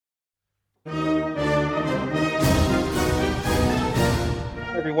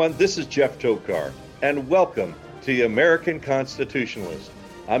everyone. This is Jeff Tokar, and welcome to the American Constitutionalist.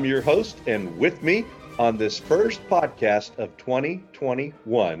 I'm your host, and with me on this first podcast of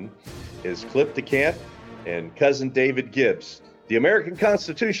 2021 is Cliff DeCamp and cousin David Gibbs. The American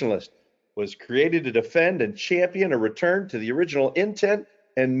Constitutionalist was created to defend and champion a return to the original intent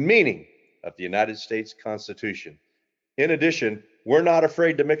and meaning of the United States Constitution. In addition, we're not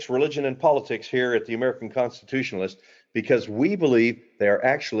afraid to mix religion and politics here at the American Constitutionalist because we believe they are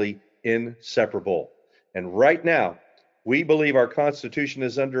actually inseparable. And right now, we believe our Constitution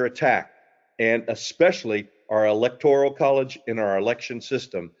is under attack, and especially our electoral college and our election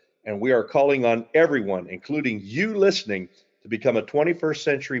system. And we are calling on everyone, including you listening, to become a 21st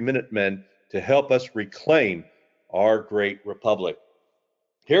century Minutemen to help us reclaim our great republic.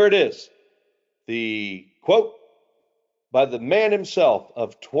 Here it is, the quote by the man himself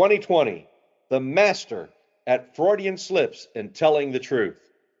of 2020, the master at Freudian slips and telling the truth.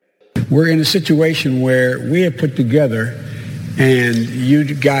 We're in a situation where we have put together, and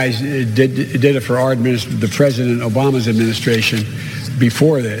you guys did it for our the President Obama's administration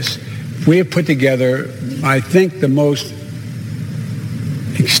before this. We have put together, I think, the most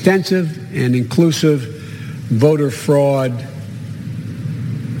extensive and inclusive voter fraud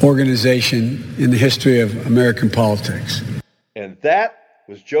organization in the history of American politics. And that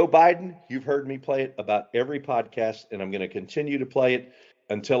was Joe Biden. You've heard me play it about every podcast, and I'm going to continue to play it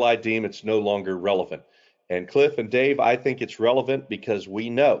until I deem it's no longer relevant. And Cliff and Dave, I think it's relevant because we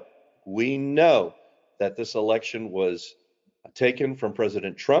know that this election was taken from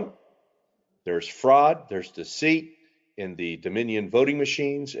President Trump. There's fraud, there's deceit in the Dominion voting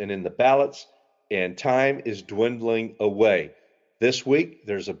machines and in the ballots, and time is dwindling away. This week,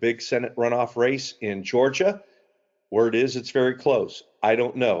 there's a big Senate runoff race in Georgia. Word is it's very close. I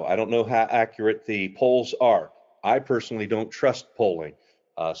don't know. I don't know how accurate the polls are. I personally don't trust polling.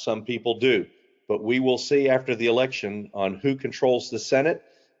 Some people do. But we will see after the election on who controls the Senate.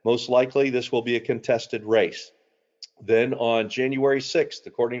 Most likely, this will be a contested race. Then on January 6th,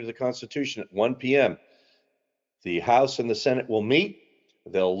 according to the Constitution, at 1 p.m., the House and the Senate will meet.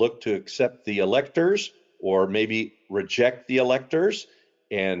 They'll look to accept the electors or maybe reject the electors,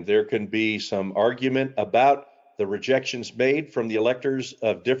 and there can be some argument about the rejections made from the electors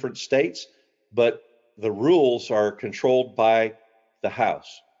of different states, but the rules are controlled by the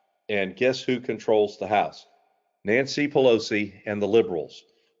House. And guess who controls the House? Nancy Pelosi and the liberals.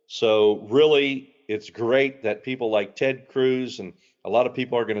 So really, it's great that people like Ted Cruz and a lot of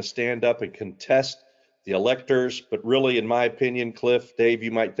people are going to stand up and contest the electors, but really, in my opinion, Cliff, Dave, you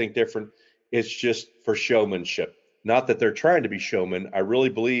might think different. It's just for showmanship. Not that they're trying to be showmen. I really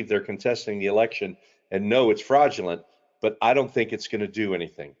believe they're contesting the election and know it's fraudulent, but I don't think it's going to do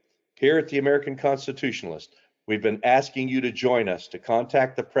anything. Here at the American Constitutionalist, we've been asking you to join us to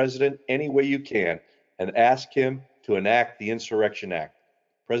contact the president any way you can and ask him to enact the Insurrection Act.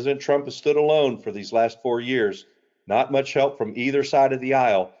 President Trump has stood alone for these last 4 years, not much help from either side of the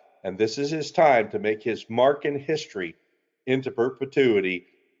aisle, and this is his time to make his mark in history into perpetuity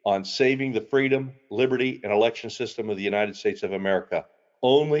on saving the freedom, liberty, and election system of the United States of America.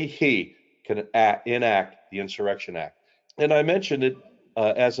 Only he can enact the Insurrection Act. And I mentioned it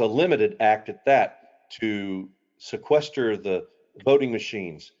as a limited act at that, to sequester the voting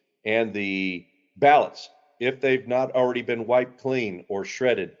machines and the ballots if they've not already been wiped clean or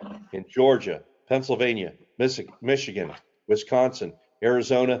shredded in Georgia, Pennsylvania, Michigan, Wisconsin,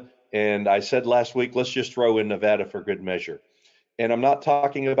 Arizona, and I said last week, let's just throw in Nevada for good measure. And I'm not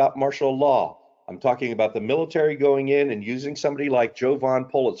talking about martial law. I'm talking about the military going in and using somebody like Jovan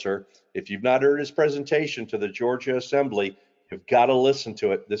Pulitzer. If you've not heard his presentation to the Georgia Assembly, you've got to listen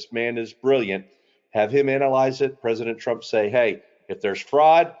to it. This man is brilliant. Have him analyze it. President Trump say, hey, if there's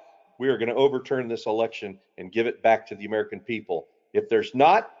fraud, we are going to overturn this election and give it back to the American people. If there's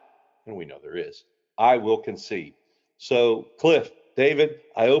not, and we know there is, I will concede. So, Cliff, David,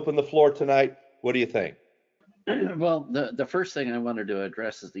 I open the floor tonight. What do you think? Well, the first thing I wanted to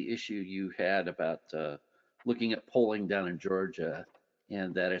address is the issue you had about looking at polling down in Georgia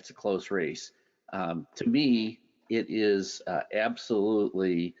and that it's a close race. To me, it is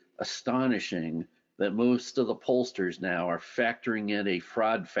absolutely astonishing that most of the pollsters now are factoring in a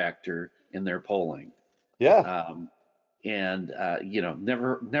fraud factor in their polling. Yeah.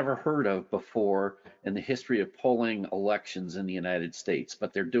 Never heard of before in the history of polling elections in the United States,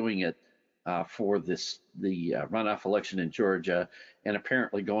 but they're doing it for the runoff election in Georgia and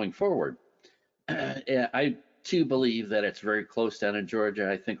apparently going forward. I too believe that it's very close down in Georgia.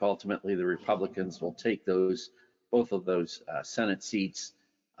 I think ultimately the Republicans will take both of those Senate seats,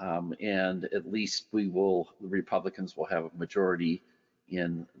 and at least the Republicans will have a majority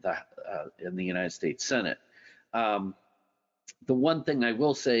in the United States Senate. The one thing I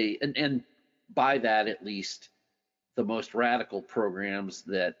will say, and by that at least, the most radical programs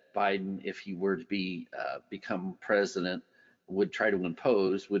that Biden, if he were to become president, would try to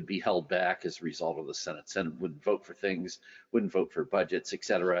impose would be held back as a result of the Senate. Senate wouldn't vote for things, wouldn't vote for budgets, et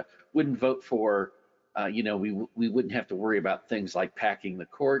cetera, wouldn't vote for, we wouldn't have to worry about things like packing the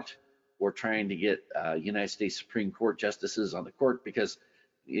court or trying to get United States Supreme Court justices on the court, because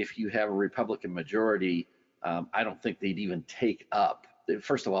if you have a Republican majority, I don't think they'd even take up.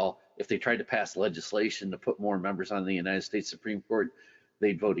 First of all, if they tried to pass legislation to put more members on the United States Supreme Court,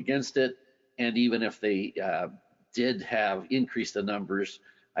 they'd vote against it. And even if they did have increased the numbers,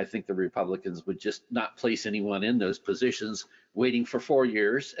 I think the Republicans would just not place anyone in those positions, waiting for 4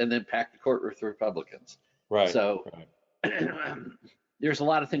 years and then pack the court with the Republicans. Right. So there's a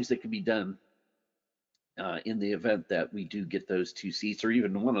lot of things that can be done in the event that we do get those 2 seats, or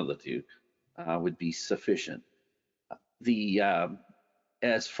even one of the 2 would be sufficient.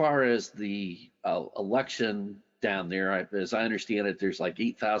 As far as the election down there, as I understand it, there's like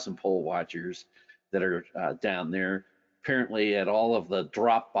 8,000 poll watchers that are down there. Apparently, at all of the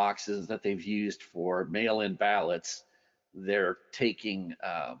drop boxes that they've used for mail-in ballots, they're taking,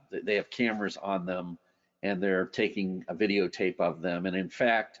 they have cameras on them, and they're taking a videotape of them. And in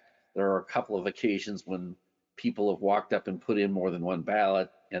fact, there are a couple of occasions when people have walked up and put in more than one ballot,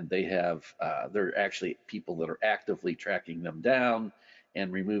 and there are actually people that are actively tracking them down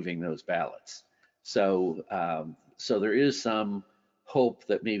and removing those ballots. So there is some hope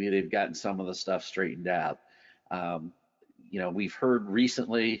that maybe they've gotten some of the stuff straightened out. We've heard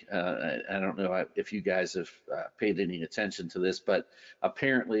recently, I don't know if you guys have paid any attention to this, but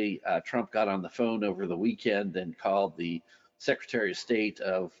apparently Trump got on the phone over the weekend and called the Secretary of State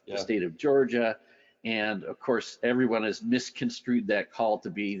of the state of Georgia. And of course, everyone has misconstrued that call to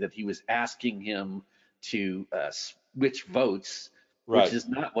be that he was asking him to switch votes, which is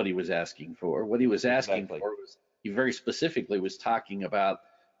not what he was asking for. What he was asking for was, he very specifically was talking about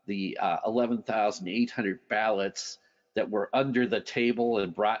the 11,800 ballots that were under the table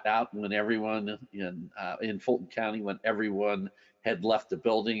and brought out when everyone in Fulton County, when everyone had left the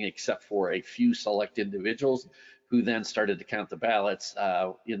building except for a few select individuals, who then started to count the ballots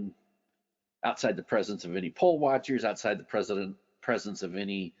outside the presence of any poll watchers, outside the presence of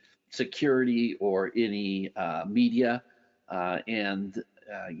any security or any media.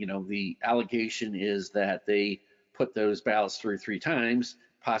 The allegation is that they put those ballots through 3 times,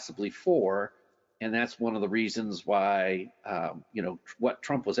 possibly 4. And that's one of the reasons why, what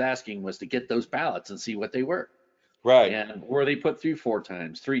Trump was asking was to get those ballots and see what they were. Right. And were they put through 4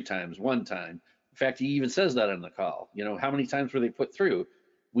 times, 3 times, 1 time? In fact, he even says that in the call. How many times were they put through?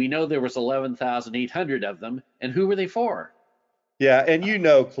 We know there was 11,800 of them, and who were they for? Yeah, and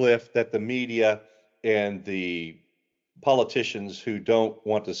Cliff, that the media and the politicians who don't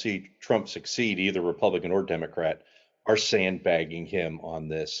want to see Trump succeed, either Republican or Democrat, are sandbagging him on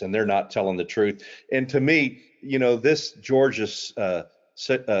this, and they're not telling the truth. And to me, this Georgia's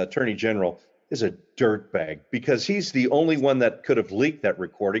attorney general is a dirtbag, because he's the only one that could have leaked that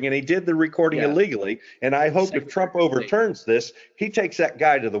recording, and he did the recording illegally. And I hope if Trump overturns this, he takes that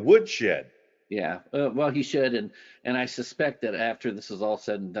guy to the woodshed. Yeah, well, he should, and I suspect that after this is all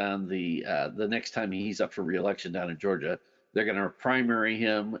said and done, the next time he's up for re-election down in Georgia, they're going to primary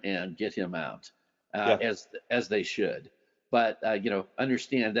him and get him out, as they should. But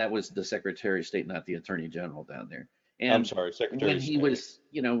understand that was the Secretary of State, not the Attorney General down there. And I'm sorry, Secretary of State.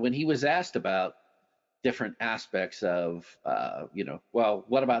 When he was asked about different aspects of, well,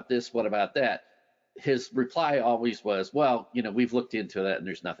 what about this? What about that? His reply always was, well, we've looked into that and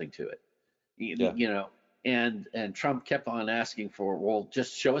there's nothing to it. And Trump kept on asking for, well,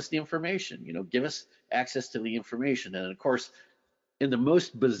 just show us the information, give us access to the information. And of course, in the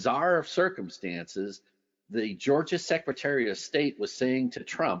most bizarre of circumstances, the Georgia Secretary of State was saying to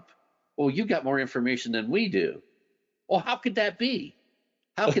Trump, well, you got more information than we do. Well, how could that be?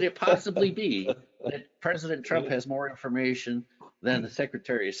 How could it possibly be that President Trump has more information than the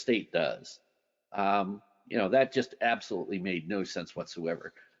Secretary of State does? That just absolutely made no sense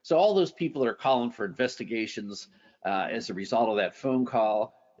whatsoever. So all those people that are calling for investigations as a result of that phone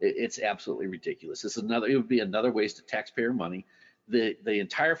call, it's absolutely ridiculous. It would be another waste of taxpayer money. The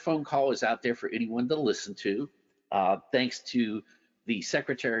entire phone call is out there for anyone to listen to, thanks to the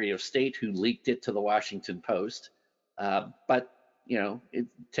Secretary of State who leaked it to the Washington Post. But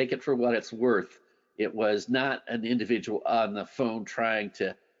take it for what it's worth. It was not an individual on the phone trying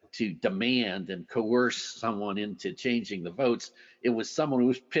to demand and coerce someone into changing the votes. It was someone who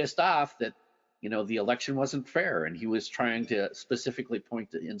was pissed off that the election wasn't fair, and he was trying to specifically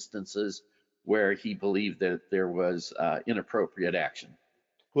point to instances where he believed that there was inappropriate action.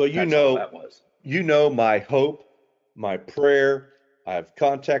 Well, That's all that was. my hope, my prayer. I've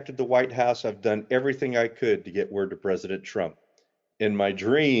contacted the White House. I've done everything I could to get word to President Trump. And my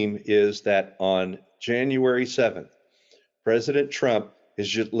dream is that on January 7th, President Trump is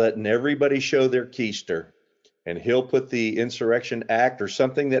just letting everybody show their keister, and he'll put the Insurrection Act or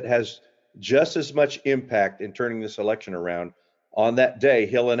something that has just as much impact in turning this election around on that day.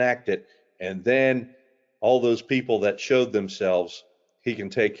 He'll enact it, and then all those people that showed themselves, he can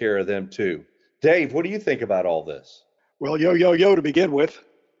take care of them too. Dave, what do you think about all this? Well, yo to begin with,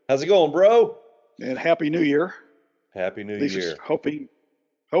 How's it going, bro? and Happy New Year. Happy New At least Year. hoping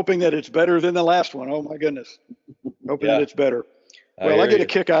that it's better than the last one. Oh my goodness, hoping Yeah, that it's better. I Well, I hear get a you.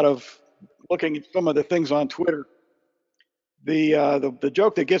 kick out of looking at some of the things on Twitter. The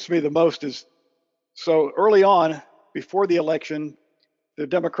joke that gets me the most is, so early on, before the election, the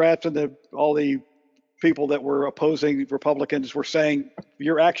Democrats and all the people that were opposing Republicans were saying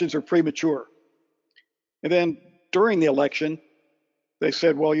your actions are premature. And then during the election, they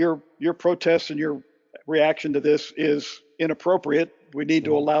said, well, your protest and your reaction to this is inappropriate. We need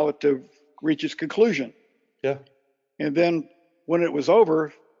to Mhm. allow it to reach its conclusion. Yeah. And then when it was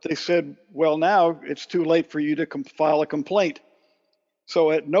over, they said, well, now it's too late for you to file a complaint.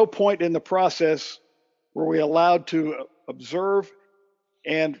 So at no point in the process were we allowed to observe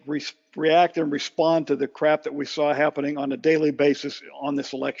and react and respond to the crap that we saw happening on a daily basis on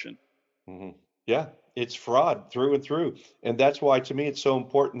this election. Hmm. Yeah, it's fraud through and through. And that's why, to me, it's so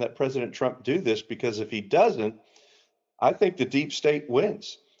important that President Trump do this, because if he doesn't, I think the deep state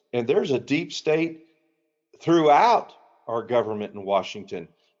wins. And there's a deep state throughout our government in Washington,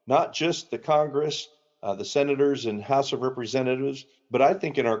 not just the Congress, the senators and House of Representatives, but I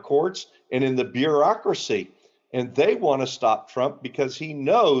think in our courts and in the bureaucracy. And they want to stop Trump because he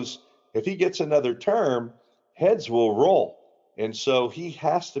knows if he gets another term, heads will roll. And so he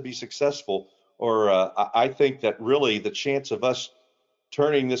has to be successful. Or I think that really the chance of us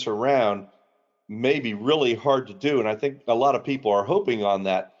turning this around may be really hard to do. And I think a lot of people are hoping on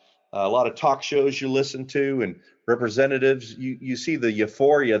that. A lot of talk shows you listen to and representatives, you see the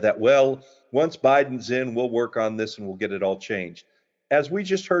euphoria that, well, once Biden's in, we'll work on this and we'll get it all changed. As we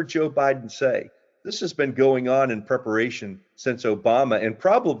just heard Joe Biden say, this has been going on in preparation since Obama and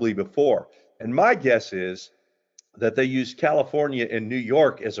probably before. And my guess is that they used California and New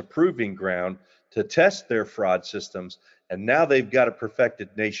York as a proving ground to test their fraud systems. And now they've got it perfected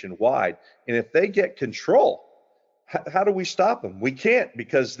nationwide. And if they get control, how do we stop them? We can't,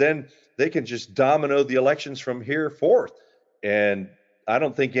 because then they can just domino the elections from here forth. And I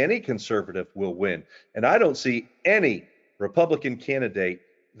don't think any conservative will win. And I don't see any Republican candidate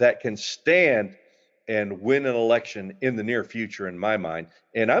that can stand and win an election in the near future, in my mind.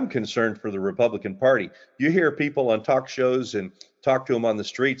 And I'm concerned for the Republican Party. You hear people on talk shows and talk to them on the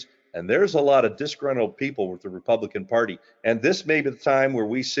streets, and there's a lot of disgruntled people with the Republican Party. And this may be the time where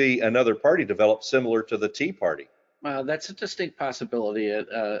we see another party develop similar to the Tea Party. That's a distinct possibility.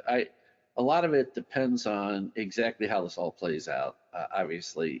 A lot of it depends on exactly how this all plays out,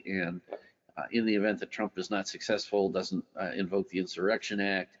 obviously. And in the event that Trump is not successful, doesn't invoke the Insurrection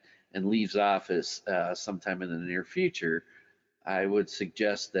Act, and leaves office sometime in the near future, I would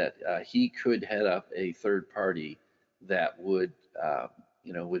suggest that he could head up a third party that would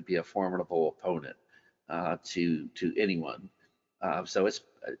be a formidable opponent to anyone. So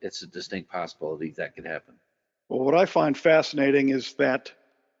it's a distinct possibility that could happen. Well, what I find fascinating is that,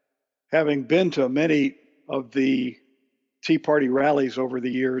 having been to many of the Tea Party rallies over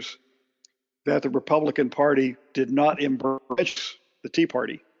the years, that the Republican Party did not embrace the Tea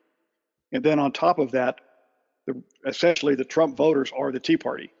Party. And then on top of that, essentially the Trump voters are the Tea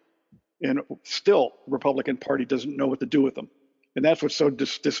Party. And still, the Republican Party doesn't know what to do with them. And that's what's so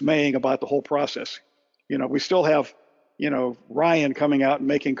dismaying about the whole process. We still have, Ryan coming out and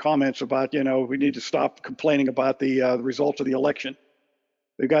making comments about, we need to stop complaining about the results of the election.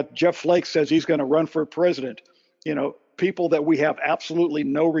 They've got Jeff Flake says he's going to run for president. People that we have absolutely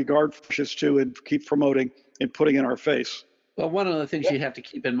no regard for to and keep promoting and putting in our face. Well, one of the things you have to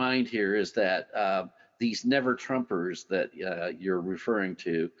keep in mind here is that these never Trumpers that you're referring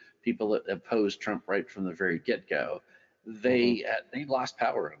to, people that opposed Trump right from the very get-go, they lost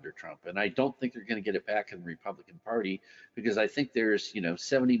power under Trump, and I don't think they're going to get it back in the Republican Party, because I think there's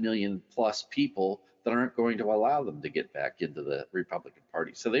 70 million plus people that aren't going to allow them to get back into the Republican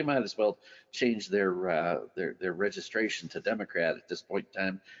Party. So they might as well change their registration to Democrat at this point in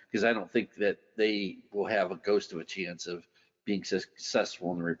time, because I don't think that they will have a ghost of a chance of being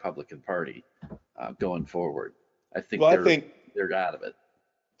successful in the Republican Party going forward. I think Well, I think they're out of it.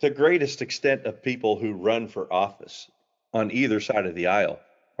 the greatest extent of people who run for office on either side of the aisle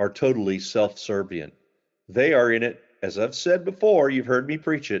are totally self-servient. They are in it, as I've said before, you've heard me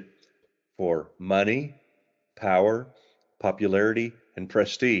preach it, for money, power, popularity, and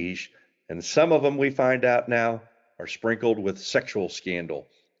prestige. And some of them, we find out now, are sprinkled with sexual scandal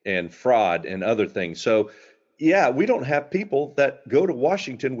and fraud and other things. So, yeah, we don't have people that go to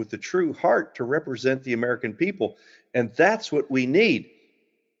Washington with the true heart to represent the American people. And that's what we need.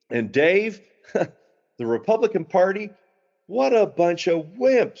 And Dave, the Republican Party, what a bunch of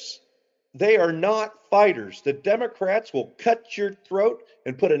wimps. They are not fighters. The Democrats will cut your throat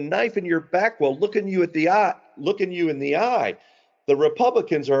and put a knife in your back while looking you in the eye. The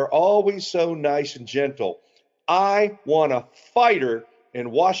Republicans are always so nice and gentle. I want a fighter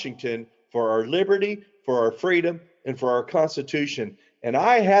in Washington for our liberty, for our freedom, and for our Constitution. And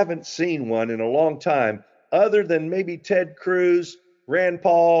I haven't seen one in a long time, other than maybe Ted Cruz, Rand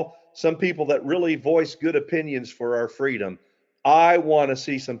Paul, some people that really voice good opinions for our freedom. I want to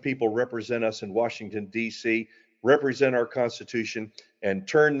see some people represent us in Washington, D.C., represent our Constitution, and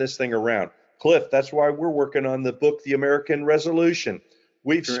turn this thing around. Cliff, that's why we're working on the book, The American Resolution.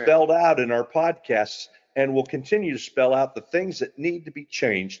 We've Correct. spelled out in our podcasts and will continue to spell out the things that need to be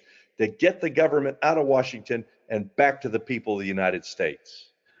changed to get the government out of Washington and back to the people of the United States.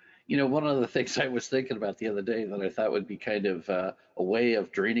 You know, one of the things I was thinking about the other day that I thought would be kind of a way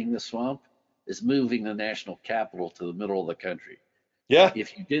of draining the swamp is moving the national capital to the middle of the country. Yeah.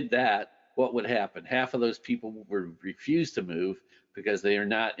 If you did that, what would happen? Half of those people would refuse to move because they are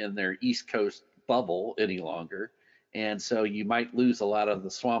not in their East Coast bubble any longer. And so you might lose a lot of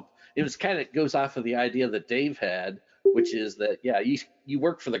the swamp. It was kind of goes off of the idea that Dave had, which is that, yeah, you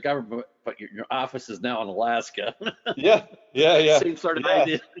work for the government, but your office is now in Alaska. Yeah. Same sort of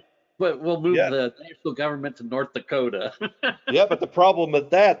idea. But we'll move the national government to North Dakota. Yeah, but the problem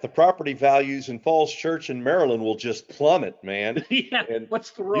with that, the property values in Falls Church in Maryland will just plummet, man. Yeah, And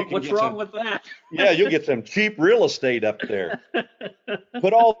what's wrong with that? Yeah, you'll get some cheap real estate up there.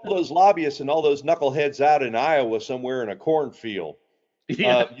 Put all those lobbyists and all those knuckleheads out in Iowa somewhere in a cornfield.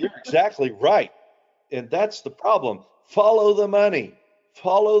 Yeah. You're exactly right. And that's the problem. Follow the money,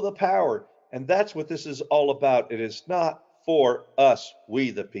 follow the power. And that's what this is all about. It is not for us, we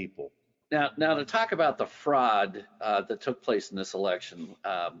the people. Now to talk about the fraud that took place in this election,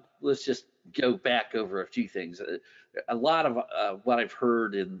 let's just go back over a few things. A lot of what I've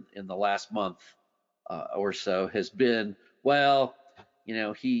heard in the last month or so has been, well, you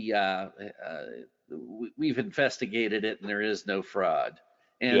know, we've investigated it and there is no fraud.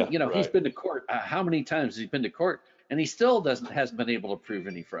 And he's been to court. How many times has he been to court? And he still hasn't been able to prove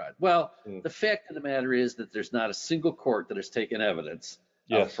any fraud. Well, the fact of the matter is that there's not a single court that has taken evidence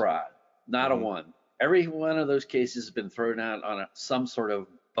of fraud. Not a one. Every one of those cases has been thrown out on some sort of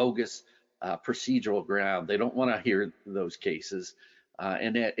bogus procedural ground. They don't want to hear those cases,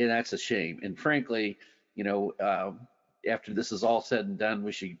 and that's a shame. And frankly, after this is all said and done,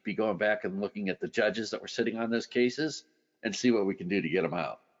 we should be going back and looking at the judges that were sitting on those cases and see what we can do to get them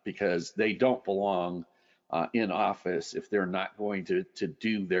out, because they don't belong in office if they're not going to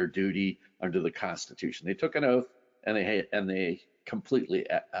do their duty under the Constitution. They took an oath and they completely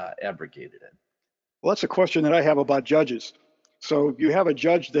abrogated it. Well, that's a question that I have about judges. So you have a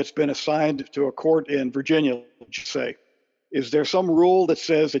judge that's been assigned to a court in Virginia, let's just say. Is there some rule that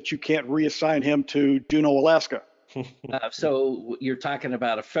says that you can't reassign him to Juneau, Alaska? So you're talking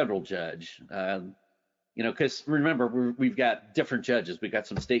about a federal judge. Because remember, we've got different judges. We've got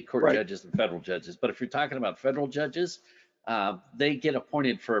some state court judges and federal judges. But if you're talking about federal judges, they get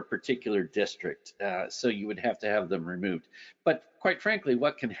appointed for a particular district. So you would have to have them removed. But quite frankly,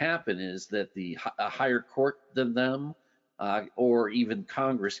 what can happen is that a higher court than them or even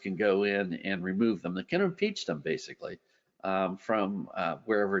Congress can go in and remove them. They can impeach them, basically, from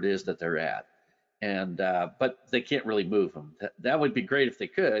wherever it is that they're at. But they can't really move them. That would be great if they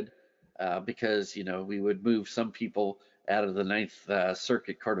could. Because we would move some people out of the Ninth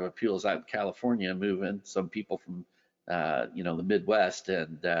Circuit Court of Appeals out in California, move in some people from the Midwest,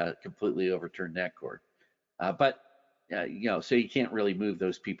 and completely overturn that court. So you can't really move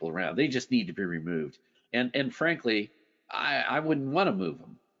those people around. They just need to be removed. And frankly, I wouldn't want to move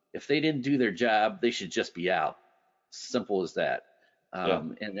them. If they didn't do their job, they should just be out. Simple as that.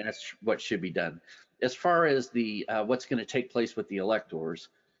 And that's what should be done. As far as the what's going to take place with the electors.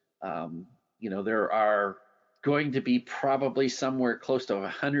 There are going to be probably somewhere close to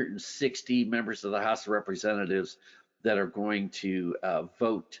 160 members of the House of Representatives that are going to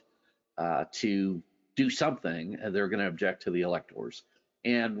vote to do something, they're going to object to the electors.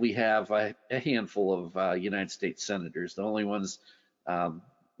 And we have a handful of United States senators, the only ones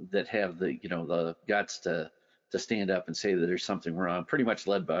that have the guts to stand up and say that there's something wrong, pretty much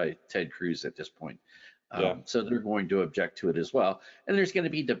led by Ted Cruz at this point. So they're going to object to it as well. And there's going to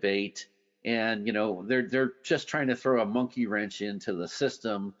be debate, and they're just trying to throw a monkey wrench into the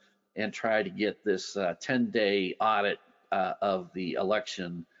system and try to get this 10-day audit of the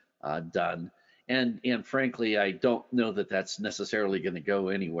election done. And frankly, I don't know that that's necessarily going to go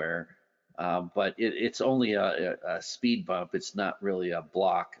anywhere. But it's only a speed bump. It's not really a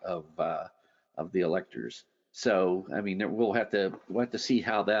block of the electors. So I mean, we'll have to see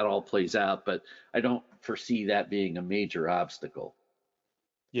how that all plays out. But I don't foresee that being a major obstacle.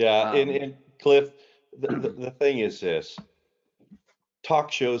 Yeah, and Cliff, the thing is this: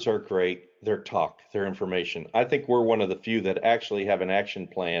 talk shows are great. They're talk, they're information. I think we're one of the few that actually have an action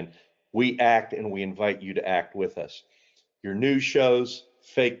plan. We act, and we invite you to act with us. Your news shows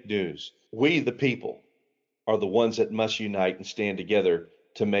fake news. We, the people, are the ones that must unite and stand together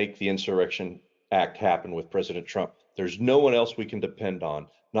to make the Insurrection Act happen with President Trump. There's no one else we can depend on,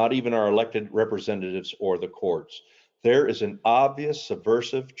 not even our elected representatives or the courts. There is an obvious,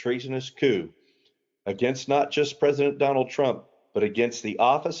 subversive, treasonous coup against not just President Donald Trump, but against the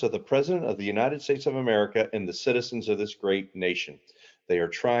office of the President of the United States of America and the citizens of this great nation. They are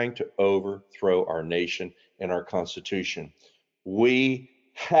trying to overthrow our nation and our Constitution. We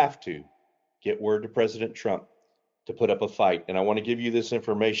have to get word to President Trump to put up a fight. And I want to give you this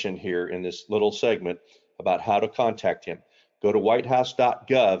information here in this little segment about how to contact him. Go to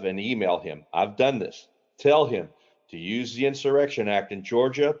whitehouse.gov and email him. I've done this. Tell him to use the Insurrection Act in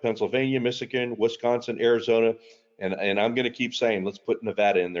Georgia, Pennsylvania, Michigan, Wisconsin, Arizona, and I'm going to keep saying, let's put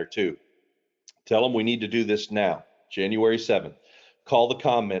Nevada in there too. Tell him we need to do this now, January 7th. Call the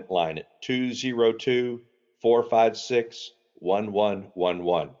comment line at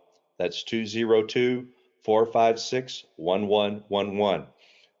 202-456-1111. That's 202-456-1111.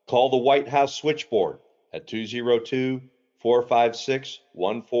 Call the White House switchboard at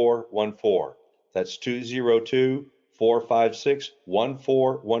 202-456-1414. That's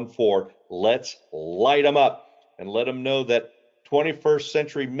 202-456-1414. Let's light them up and let them know that 21st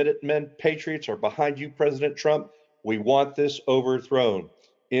century Minutemen patriots are behind you, President Trump. We want this overthrown.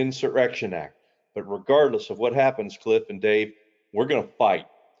 Insurrection Act. But regardless of what happens, Cliff and Dave, we're going to fight.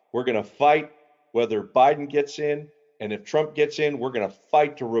 We're going to fight whether Biden gets in, and if Trump gets in, we're going to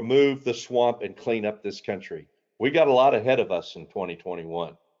fight to remove the swamp and clean up this country. We got a lot ahead of us in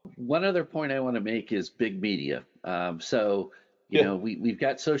 2021. One other point I want to make is big media. We've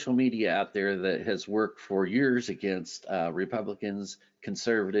got social media out there that has worked for years against Republicans,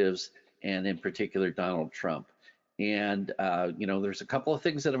 conservatives, and in particular Donald Trump. And there's a couple of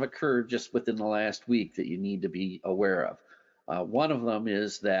things that have occurred just within the last week that you need to be aware of. One of them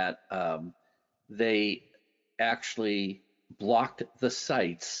is that they actually blocked the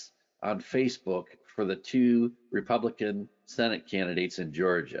sites on Facebook for the two Republican Senate candidates in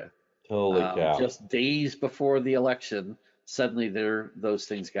Georgia. Holy cow. Just days before the election, suddenly those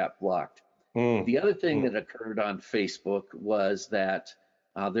things got blocked. The other thing that occurred on Facebook was that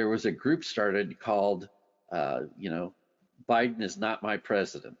there was a group started called, Biden is not my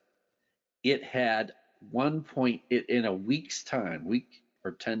president. It had in a week's time, week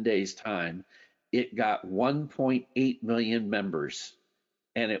or 10 days time, it got 1.8 million members,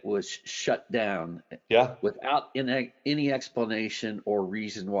 and it was shut down without any explanation or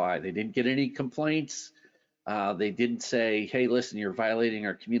reason why. They didn't get any complaints. They didn't say, hey, listen, you're violating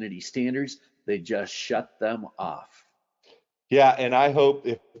our community standards. They just shut them off. Yeah, and I hope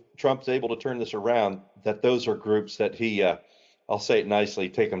if Trump's able to turn this around, that those are groups that he, I'll say it nicely,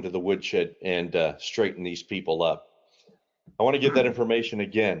 take them to the woodshed and straighten these people up. I want to give that information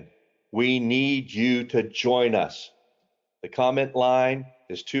again. We need you to join us. The comment line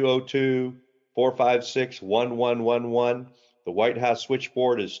is 202-456-1111. The White House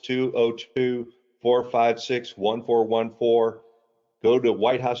switchboard is 202-456-1414. Go to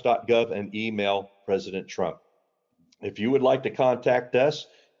whitehouse.gov and email President Trump. If you would like to contact us,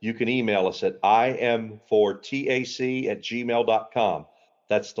 you can email us at im4tac@gmail.com.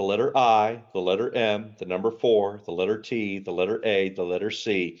 That's the letter I, the letter M, the number 4, the letter T, the letter A, the letter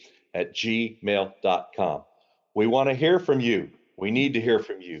C @gmail.com. We want to hear from you. We need to hear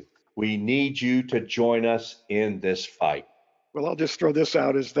from you. We need you to join us in this fight. Well, I'll just throw this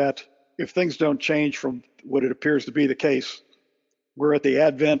out is that if things don't change from what it appears to be the case, we're at the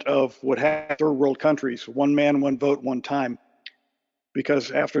advent of what happened in third world countries, one man, one vote, one time.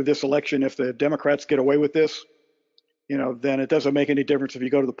 Because after this election, if the Democrats get away with this, then it doesn't make any difference if you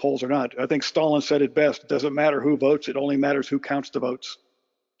go to the polls or not. I think Stalin said it best. It doesn't matter who votes. It only matters who counts the votes.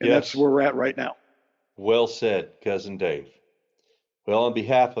 And Yes. That's where we're at right now. Well said, Cousin Dave. Well, on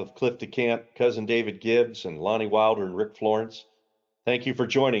behalf of Cliff DeCamp, Cousin David Gibbs, and Lonnie Wilder and Rick Florence, thank you for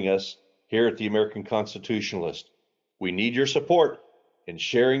joining us here at the American Constitutionalist. We need your support in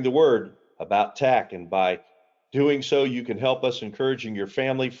sharing the word about TAC, and by doing so, you can help us encouraging your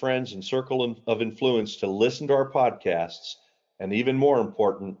family, friends, and circle of influence to listen to our podcasts, and even more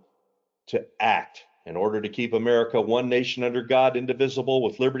important, to act in order to keep America one nation under God, indivisible,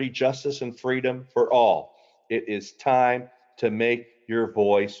 with liberty, justice, and freedom for all. It is time to make your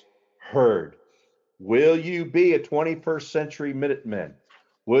voice heard. Will you be a 21st century Minuteman?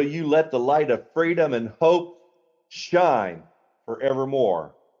 Will you let the light of freedom and hope shine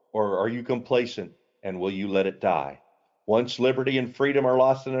forevermore? Or are you complacent, and will you let it die? Once liberty and freedom are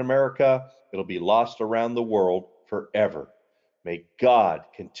lost in America, it'll be lost around the world forever. May God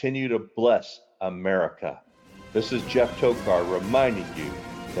continue to bless America. This is Jeff Tokar reminding you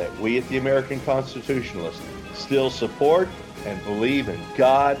that we at the American Constitutionalist still support and believe in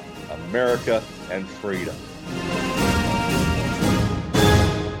God, America, and freedom.